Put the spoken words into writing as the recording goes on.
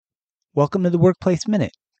Welcome to the Workplace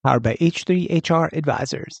Minute, powered by H3 HR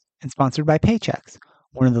Advisors and sponsored by Paychex,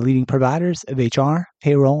 one of the leading providers of HR,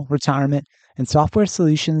 payroll, retirement, and software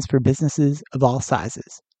solutions for businesses of all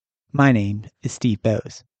sizes. My name is Steve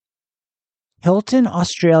Bowes. Hilton,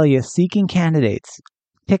 Australia seeking candidates.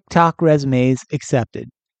 TikTok resumes accepted.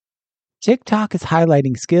 TikTok is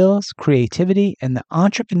highlighting skills, creativity, and the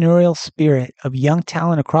entrepreneurial spirit of young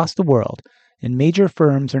talent across the world, and major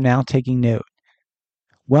firms are now taking note.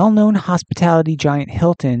 Well-known hospitality giant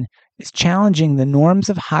Hilton is challenging the norms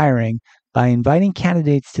of hiring by inviting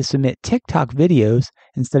candidates to submit TikTok videos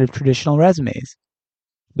instead of traditional resumes.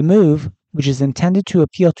 The move, which is intended to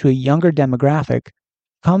appeal to a younger demographic,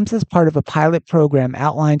 comes as part of a pilot program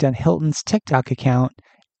outlined on Hilton's TikTok account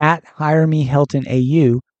at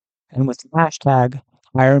HireMeHiltonAU and with the hashtag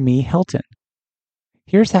HireMeHilton.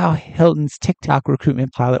 Here's how Hilton's TikTok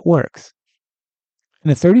recruitment pilot works. In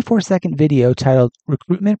a 34-second video titled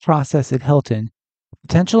Recruitment Process at Hilton,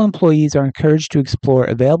 potential employees are encouraged to explore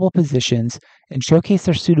available positions and showcase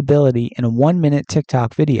their suitability in a 1-minute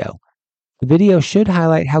TikTok video. The video should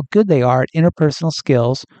highlight how good they are at interpersonal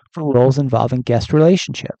skills for roles involving guest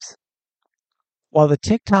relationships. While the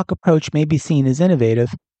TikTok approach may be seen as innovative,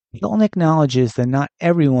 Hilton acknowledges that not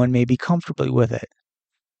everyone may be comfortable with it.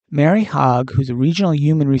 Mary Hogg, who's a regional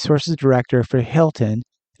human resources director for Hilton,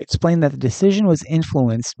 explained that the decision was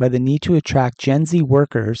influenced by the need to attract Gen Z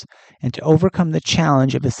workers and to overcome the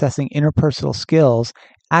challenge of assessing interpersonal skills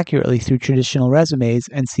accurately through traditional resumes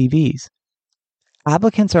and CVs.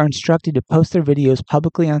 Applicants are instructed to post their videos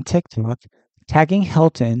publicly on TikTok, tagging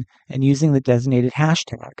Hilton and using the designated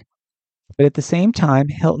hashtag. But at the same time,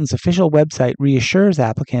 Hilton's official website reassures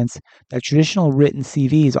applicants that traditional written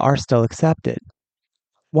CVs are still accepted.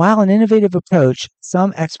 While an innovative approach,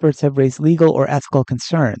 some experts have raised legal or ethical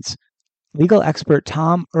concerns. Legal expert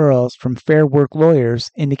Tom Earls from Fair Work Lawyers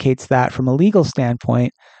indicates that, from a legal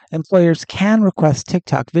standpoint, employers can request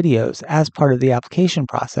TikTok videos as part of the application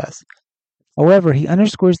process. However, he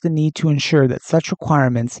underscores the need to ensure that such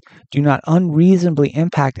requirements do not unreasonably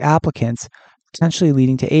impact applicants, potentially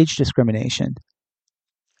leading to age discrimination.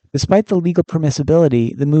 Despite the legal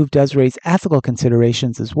permissibility, the move does raise ethical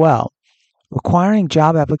considerations as well. Requiring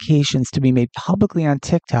job applications to be made publicly on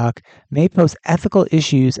TikTok may pose ethical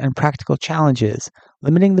issues and practical challenges,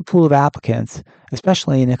 limiting the pool of applicants,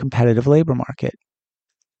 especially in a competitive labor market.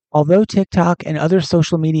 Although TikTok and other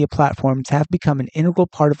social media platforms have become an integral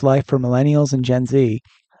part of life for millennials and Gen Z,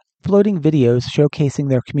 uploading videos showcasing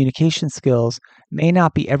their communication skills may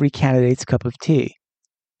not be every candidate's cup of tea.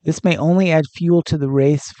 This may only add fuel to the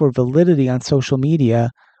race for validity on social media,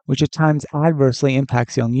 which at times adversely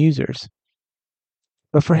impacts young users.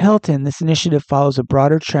 But for Hilton, this initiative follows a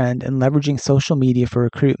broader trend in leveraging social media for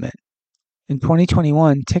recruitment. In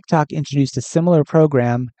 2021, TikTok introduced a similar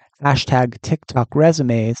program, hashtag TikTok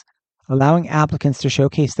Resumes, allowing applicants to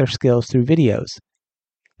showcase their skills through videos.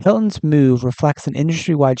 Hilton's move reflects an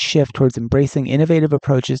industry-wide shift towards embracing innovative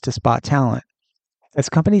approaches to spot talent. As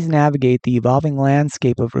companies navigate the evolving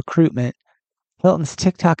landscape of recruitment, Hilton's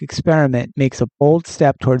TikTok experiment makes a bold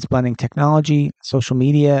step towards blending technology, social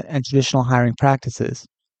media, and traditional hiring practices.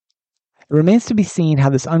 It remains to be seen how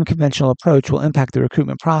this unconventional approach will impact the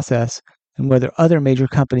recruitment process and whether other major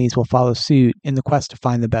companies will follow suit in the quest to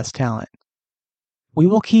find the best talent. We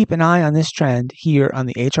will keep an eye on this trend here on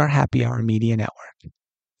the HR Happy Hour Media Network.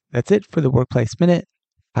 That's it for the Workplace Minute,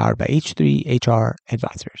 powered by H3 HR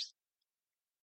Advisors.